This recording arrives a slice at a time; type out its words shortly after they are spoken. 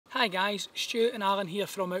Hi guys, Stu and Alan here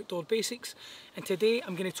from Outdoor Basics, and today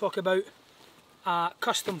I'm going to talk about a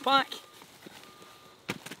custom pack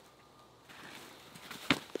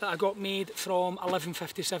that I got made from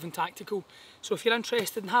 1157 Tactical. So if you're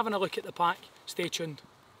interested in having a look at the pack, stay tuned.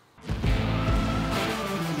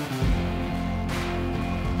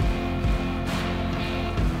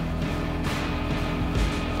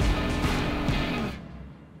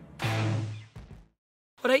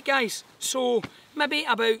 Alright guys, so maybe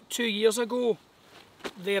about 2 years ago,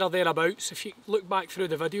 there or thereabouts, if you look back through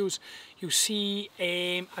the videos, you'll see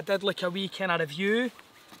I did like a wee kind of review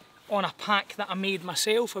on a pack that I made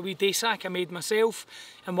myself, a wee day sack I made myself,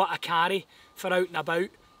 and what I carry for out and about,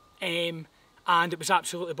 and it was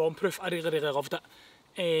absolutely bomb-proof. I really loved it,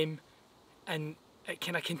 and it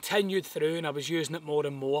kind of continued through, and I was using it more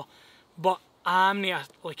and more. But I'm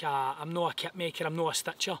not a kit maker, I'm not a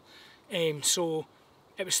stitcher, so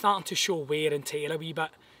it was starting to show wear and tear a wee bit,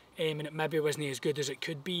 and it maybe wasn't as good as it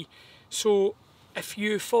could be. So if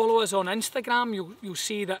you follow us on Instagram, you'll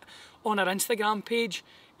see that on our Instagram page,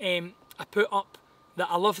 I put up that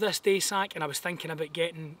I love this day sack, and I was thinking about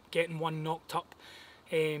getting one knocked up.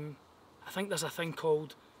 I think there's a thing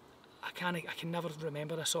called, I can never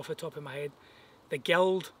remember this off the top of my head, the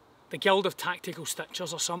Guild of Tactical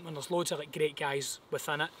Stitchers or something. There's loads of like great guys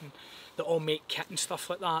within it, and they all make kit and stuff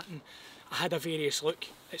like that. And I had a various look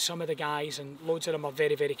at some of the guys, and loads of them are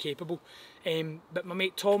very capable. But my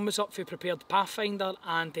mate Tom was up for Prepared Pathfinder,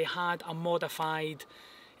 and they had a modified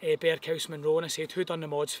Berghaus Monroe, and I said, "Who done the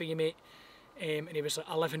mods for you, mate?" And he was like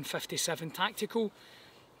 1157 Tactical,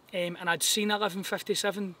 and I'd seen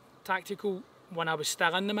 1157 Tactical when I was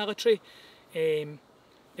still in the military.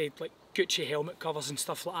 They'd like Gucci helmet covers and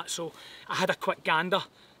stuff like that, so I had a quick gander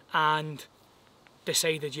and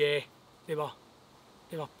decided, yeah, they were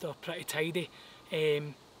pretty tidy.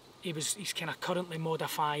 He's kind of currently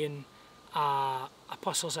modifying a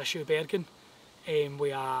Pussers issue Bergen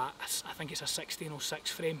with I think it's a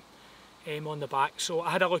 1606 frame on the back. So I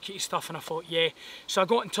had a look at his stuff and I thought, yeah. So I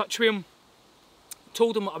got in touch with him,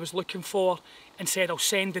 told him what I was looking for, and said I'll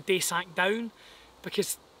send the day sack down,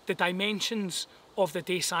 because the dimensions of the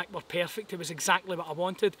day sack were perfect. It was exactly what I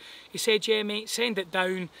wanted. He said, yeah mate, send it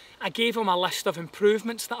down. I gave him a list of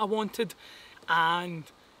improvements that I wanted, and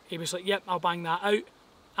he was like, yep, I'll bang that out,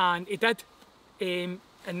 and he did. And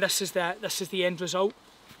this is the end result.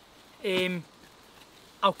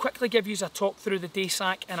 I'll quickly give you a talk through the day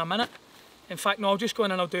sack in a minute. In fact, no, I'll just go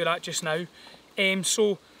in and I'll do that just now.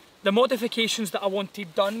 So the modifications that I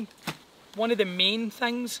wanted done, one of the main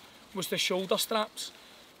things was the shoulder straps.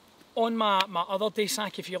 On my other day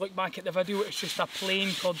sack, if you look back at the video, it's just a plain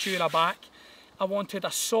Cordura back. I wanted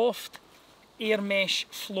a soft air mesh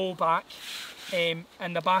flow back, and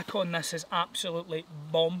the back on this is absolutely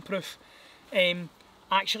bomb-proof. I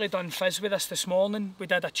actually done fizz with this morning. We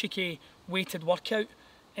did a cheeky weighted workout,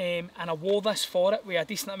 and I wore this for it with a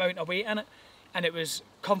decent amount of weight in it, and it was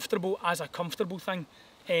comfortable as a comfortable thing.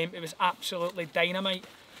 It was absolutely dynamite.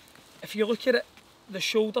 If you look at it, the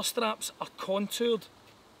shoulder straps are contoured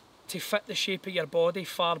to fit the shape of your body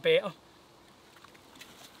far better,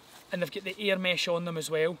 and they've got the air mesh on them as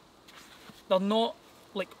well. They're not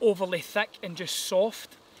like overly thick and just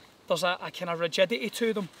soft. There's a kind of rigidity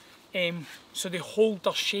to them, so they hold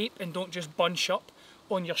their shape and don't just bunch up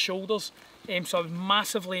on your shoulders. So I was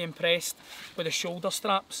massively impressed with the shoulder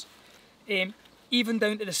straps, even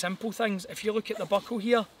down to the simple things. If you look at the buckle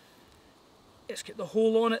here, it's got the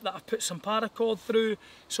hole on it that I've put some paracord through,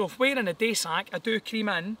 so if wearing a day sack, I do cream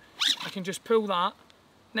in, I can just pull that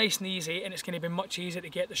nice and easy, and it's going to be much easier to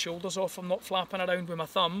get the shoulders off. I'm not flapping around with my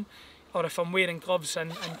thumb, or if I'm wearing gloves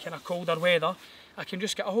in kind of colder weather, I can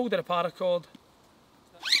just get a hold of the paracord,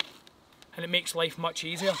 and it makes life much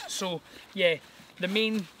easier. So yeah, the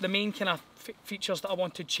main kind of features that I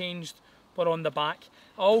wanted changed were on the back.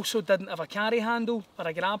 I also didn't have a carry handle or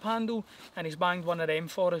a grab handle, and he's banged one of them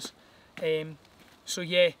for us. So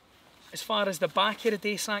yeah, as far as the back of the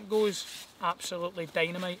day sack goes, absolutely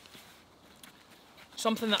dynamite.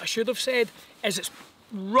 Something that I should have said is it's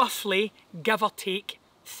roughly, give or take,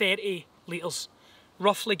 30 litres.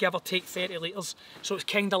 Roughly, give or take 30 litres. So it's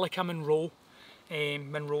kind of like a Monroe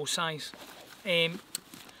size.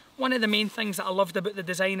 One of the main things that I loved about the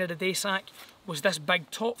design of the day sack was this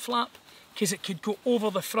big top flap, because it could go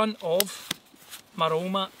over the front of my roll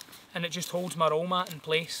mat, and it just holds my roll mat in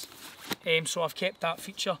place. So I've kept that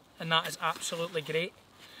feature, and that is absolutely great.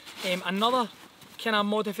 Another kind of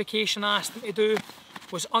modification I asked them to do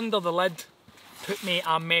was under the lid, put me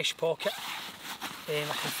a mesh pocket. I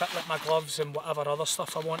can fit like my gloves and whatever other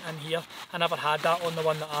stuff I want in here. I never had that on the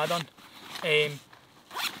one that I done.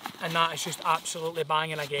 and that is just absolutely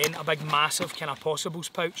banging again. A big massive kind of Possibles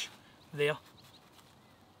pouch there.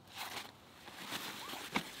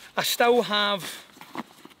 I still have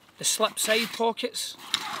the slip side pockets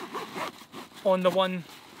on the one,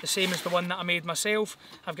 the same as the one that I made myself.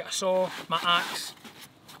 I've got a saw, my axe,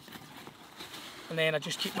 and then I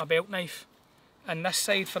just keep my belt knife. And this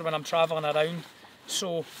side for when I'm travelling around.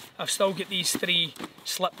 So I've still got these 3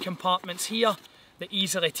 slip compartments here that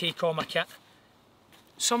easily take all my kit.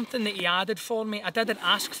 Something that he added for me, I didn't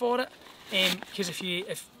ask for it, because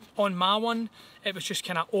if on my one it was just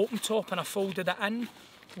kind of open top and I folded it in,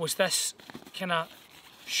 was this kind of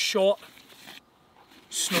short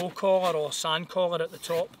snow collar or sand collar at the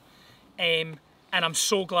top, and I'm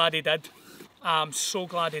so glad he did. I'm so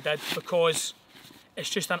glad he did, because it's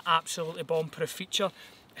just an absolutely bomb-proof feature.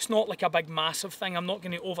 It's not like a big massive thing. I'm not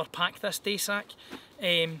going to overpack this day sack,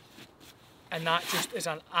 and that just is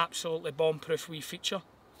an absolutely bomb-proof wee feature.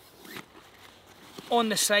 On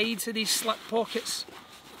the sides of these slip pockets,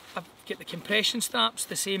 I've got the compression straps,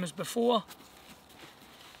 the same as before,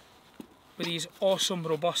 with these awesome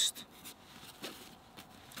robust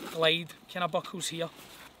glide kind of buckles here,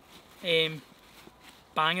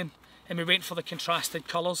 banging, and we went for the contrasted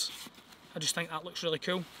colours. I just think that looks really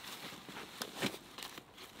cool.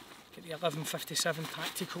 Get the 1157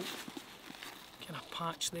 tactical kind of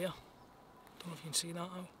patch there. Don't know if you can see that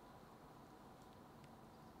now.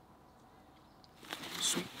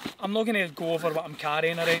 Sweet. I'm not going to go over what I'm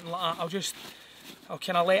carrying or anything like that. I'll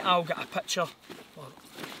kind of let Al get a picture, or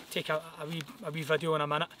take a wee video in a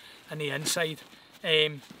minute in the inside.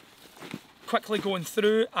 Quickly going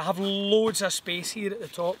through, I have loads of space here at the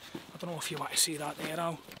top. I don't know if you want to see that there,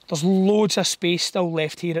 Al. There's loads of space still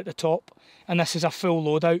left here at the top, and this is a full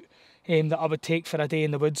loadout that I would take for a day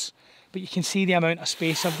in the woods. But you can see the amount of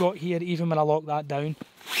space I've got here, even when I lock that down.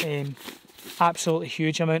 Absolutely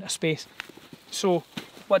huge amount of space. So,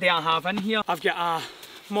 what do I have in here? I've got a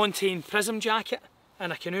Montane Prism jacket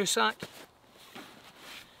and a canoe sack.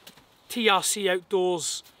 TRC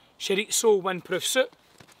Outdoors Chorizo windproof suit.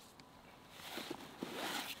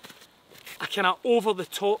 A kind of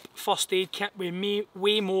over-the-top first aid kit with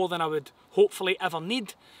way more than I would hopefully ever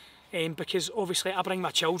need, because obviously I bring my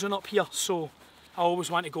children up here, so I always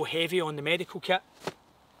want to go heavy on the medical kit.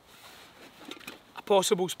 A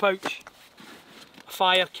Possibles pouch, a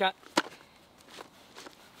fire kit,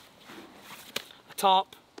 a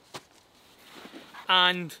tarp,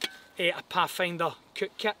 and a Pathfinder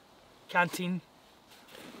cook kit, canteen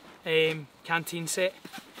set.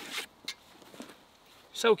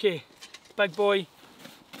 Silky Big Boy,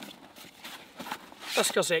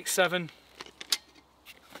 Whiskers X7,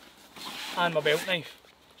 and my belt knife.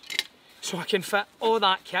 So I can fit all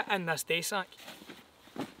that kit in this day sack.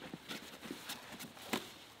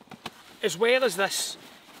 As well as this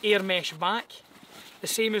air mesh back, the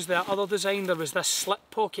same as the other design, there was this slip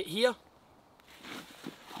pocket here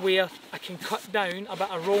where I can cut down a bit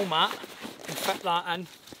of roll mat and fit that in.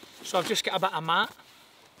 So I've just got a bit of mat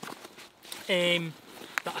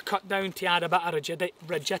that I cut down to add a bit of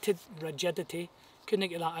rigidity. Couldn't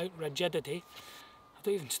get that out, rigidity.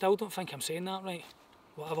 Still don't think I'm saying that right.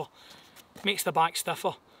 Whatever. Makes the back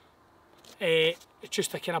stiffer. It's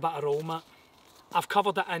just a kind of bit of roll mat. I've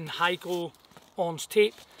covered it in high glow orange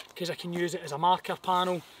tape because I can use it as a marker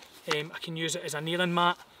panel. I can use it as a kneeling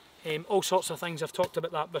mat. All sorts of things. I've talked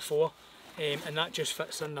about that before, and that just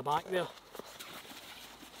fits in the back there.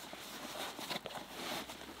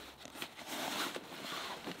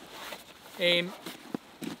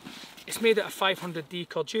 It's made out of 500D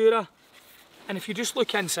Cordura, and if you just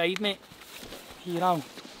look inside, mate, here now,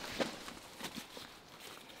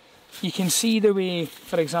 you can see the way,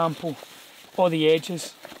 for example, all the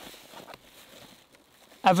edges,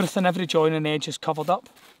 every joint and edge is covered up.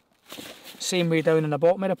 Same way down in the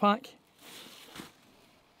bottom of the pack.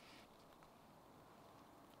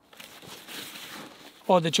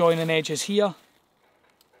 All the joining edges here.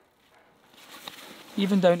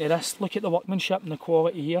 Even down to this, look at the workmanship and the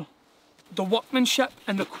quality here. The workmanship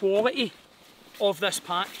and the quality of this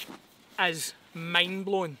pack is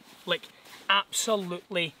mind-blowing. Like,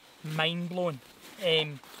 absolutely mind-blowing.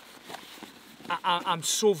 I'm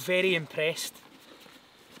so very impressed.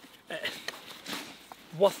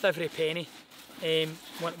 Worth every penny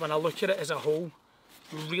when I look at it as a whole.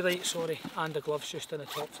 Really, sorry, and the gloves just in the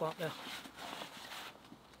top flap there.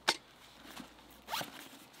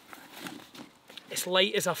 It's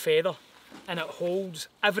light as a feather and it holds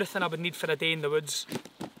everything I would need for a day in the woods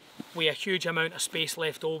with a huge amount of space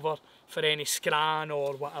left over for any scran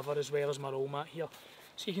or whatever, as well as my roll mat here.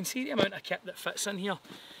 So you can see the amount of kit that fits in here.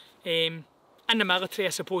 In the military,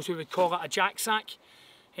 I suppose we would call it a jack sack,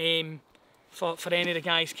 For any of the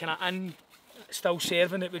guys kind of still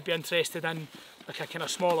serving that would be interested in like a kind of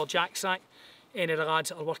smaller jack sack. Any of the lads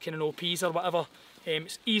that are working in OPs or whatever,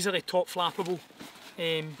 it's easily top flappable.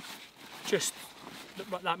 Just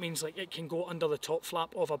what that means, like it can go under the top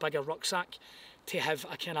flap of a bigger rucksack to have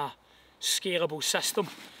a kind of scalable system.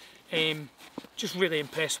 Just really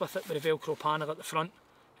impressed with it, with the Velcro panel at the front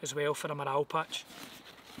as well for a morale patch.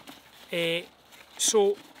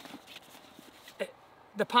 So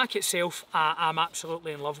the pack itself I'm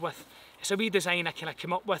absolutely in love with. It's a wee design I kind of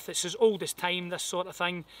came up with. It's as old as time, this sort of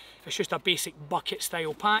thing. It's just a basic bucket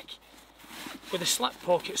style pack with the slip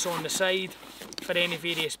pockets on the side for any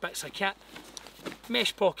various bits of kit,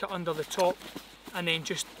 mesh pocket under the top, and then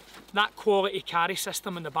just that quality carry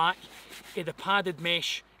system in the back. The padded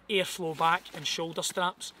mesh airflow back and shoulder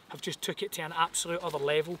straps have just took it to an absolute other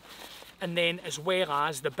level. And then as well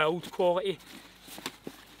as the build quality,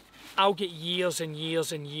 I'll get years and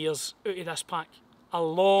years and years out of this pack. A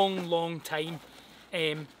long time,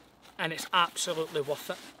 and it's absolutely worth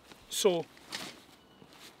it. So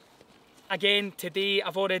again, today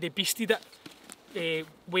I've already beasted it,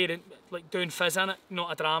 wearing, like doing fizz in it, not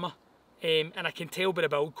a drama, and I can tell by the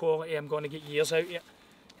build quality I'm going to get years out of it.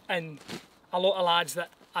 And a lot of lads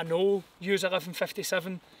that I know use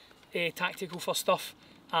 1157 tactical for stuff,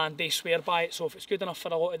 and they swear by it. So if it's good enough for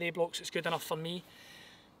a lot of they blokes, it's good enough for me.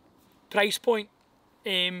 Price point.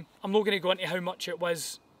 I'm not going to go into how much it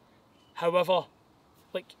was, however,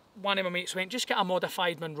 like one of my mates went, just get a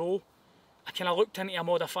modified Monroe. I kind of looked into a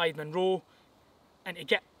modified Monroe, and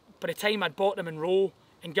by the time I'd bought the Monroe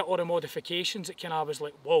and get all the modifications, it kind of was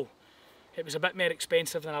like, whoa, it was a bit more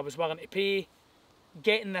expensive than I was willing to pay.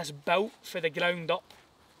 Getting this built for the ground up,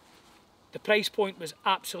 the price point was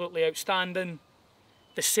absolutely outstanding.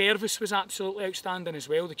 The service was absolutely outstanding as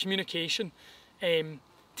well, the communication.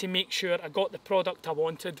 To make sure I got the product I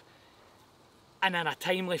wanted and in a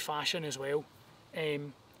timely fashion as well.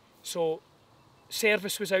 So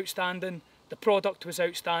service was outstanding, the product was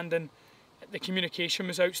outstanding, the communication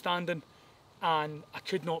was outstanding, and I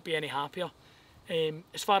could not be any happier.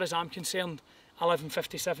 As far as I'm concerned,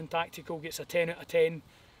 1157 Tactical gets a 10 out of 10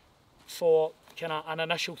 for kind of an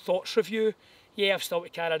initial thoughts review. Yeah, I've still to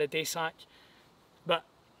carry the day sack, but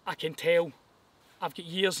I can tell I've got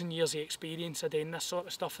years and years of experience of doing this sort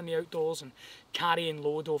of stuff in the outdoors and carrying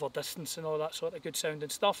load over distance and all that sort of good sounding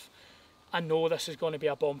stuff. I know this is going to be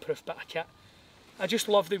a bomb-proof bit of kit. I just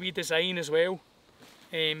love the wee design as well.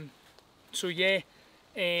 So yeah,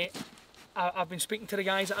 I've been speaking to the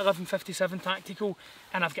guys at 1157 Tactical,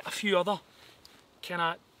 and I've got a few other kind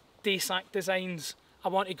of day sack designs. I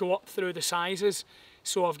want to go up through the sizes,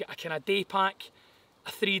 so I've got a kind of day pack,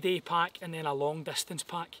 a 3-day pack, and then a long distance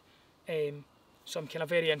pack. So I'm kind of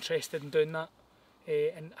very interested in doing that,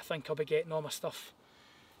 and I think I'll be getting all my stuff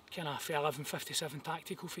kind of for 1157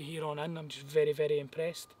 Tactical for here on in. I'm just very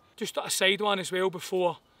impressed. Just a side one as well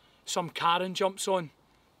before some Karen jumps on.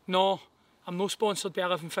 No, I'm not sponsored by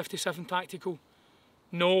 1157 Tactical.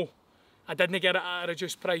 No, I didn't get it at a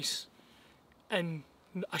reduced price, and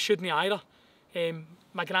I shouldn't either.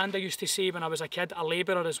 My granda used to say when I was a kid, a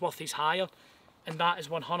labourer is worth his hire, and that is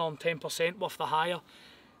 110% worth the hire.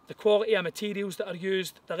 The quality of materials that are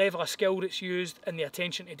used, the level of skill that's used, and the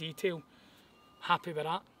attention to detail. Happy with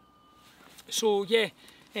that. So yeah,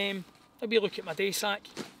 I'll be looking at my day sack,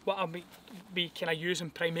 what I'll be kind of using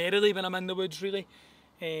primarily when I'm in the woods really,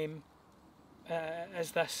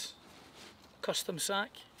 is this custom sack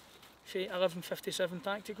for 1157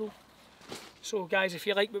 Tactical. So guys, if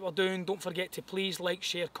you like what we're doing, don't forget to please like,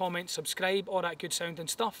 share, comment, subscribe, all that good sounding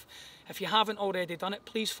stuff. If you haven't already done it,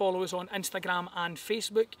 please follow us on Instagram and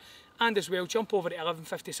Facebook, and as well jump over to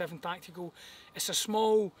 1157 Tactical. It's a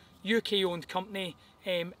small UK owned company,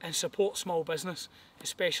 and support small business,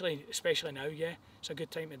 especially now. Yeah, it's a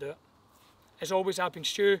good time to do it. As always, I've been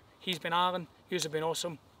Stu, he's been Alan, yous have been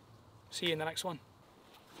awesome. See you in the next one.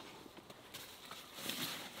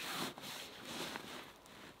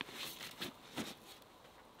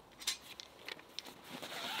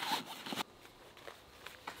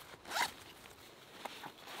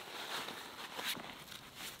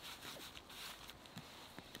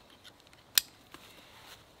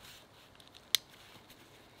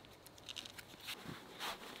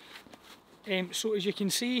 So as you can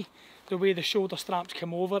see, the way the shoulder straps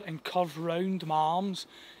come over and curve round my arms,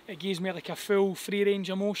 it gives me like a full free range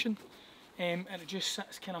of motion, and it just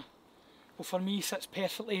sits kind of, well for me, sits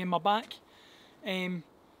perfectly in my back.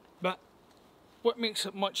 But what makes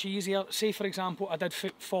it much easier, say for example I did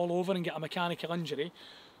fall over and get a mechanical injury,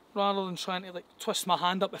 rather than trying to like twist my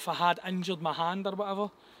hand up if I had injured my hand or whatever,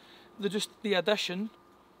 the addition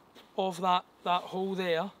of that hole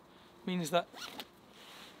there means that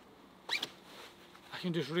I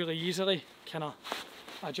can just really easily kind of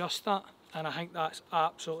adjust that, and I think that's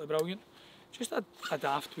absolutely brilliant. Just a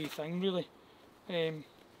daft wee thing really,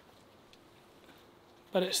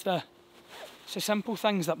 but it's the simple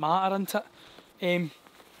things that matter, isn't it?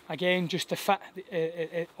 Again, just the fit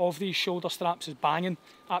of these shoulder straps is banging,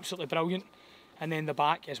 absolutely brilliant, and then the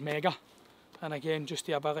back is mega, and again just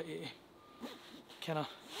the ability to kind of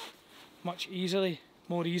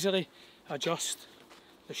more easily adjust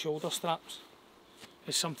the shoulder straps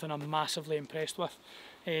is something I'm massively impressed with.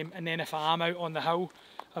 And then if I am out on the hill,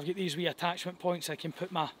 I've got these wee attachment points I can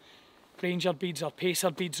put my Ranger beads or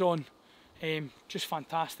Pacer beads on, just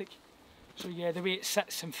fantastic. So yeah, the way it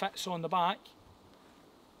sits and fits on the back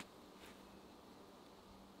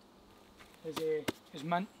is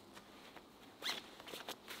mint.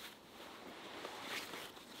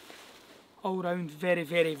 All round very,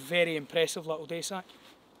 very, very impressive little day sack.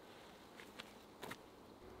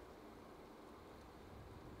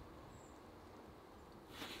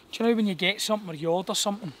 Do you know when you get something or you order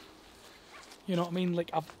something, you know what I mean?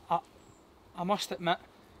 Like I must admit,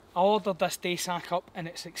 I ordered this day sack up and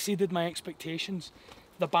it's exceeded my expectations.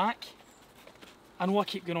 The back, I know I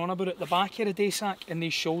keep going on about it, the back of the day sack and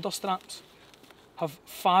these shoulder straps have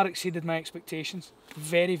far exceeded my expectations.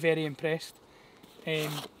 Very, very impressed. And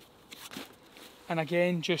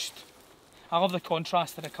again, I love the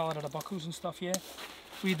contrast of the colour of the buckles and stuff, yeah.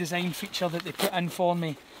 Wee design feature that they put in for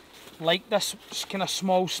me, like this kind of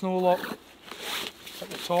small snow lock at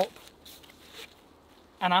the top.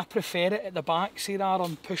 And I prefer it at the back, see rather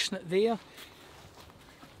than pushing it there.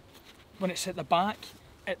 When it's at the back,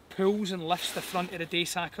 it pulls and lifts the front of the day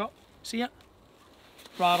sack up, see it?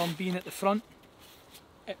 Rather than being at the front,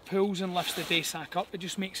 it pulls and lifts the day sack up. It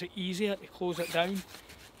just makes it easier to close it down.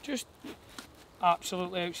 Just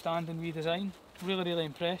absolutely outstanding redesign. Really, really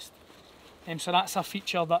impressed. So that's a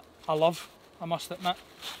feature that I love, I must admit.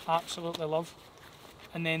 Absolutely love.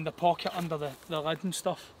 And then the pocket under the lid and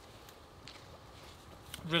stuff.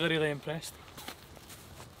 Really, really impressed.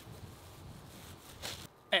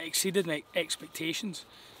 It exceeded my expectations.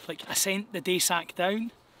 Like, I sent the day sack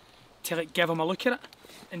down to like give them a look at it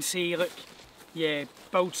and say, look, yeah,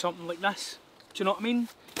 build something like this. Do you know what I mean?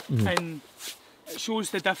 And it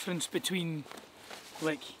shows the difference between,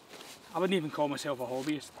 like, I wouldn't even call myself a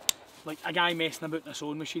hobbyist. Like a guy messing about in a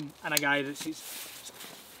sewing machine and a guy that's it's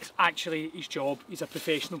actually his job. He's a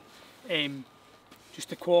professional. Just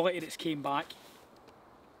the quality that's came back,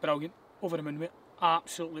 brilliant. Over the moon with it.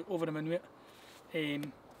 Absolutely over the moon with it.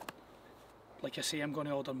 Like I say, I'm going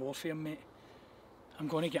to order more for him, mate. I'm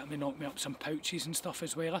going to get him to knock me up some pouches and stuff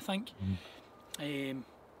as well, I think.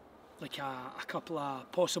 Like a couple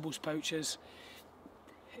of Possibles pouches,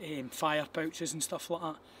 fire pouches and stuff like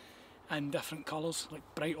that, and different colours, like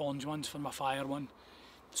bright orange ones for my fire one,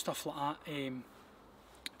 stuff like that,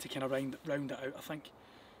 to kind of round it out, I think.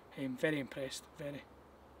 Very impressed, very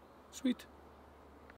sweet.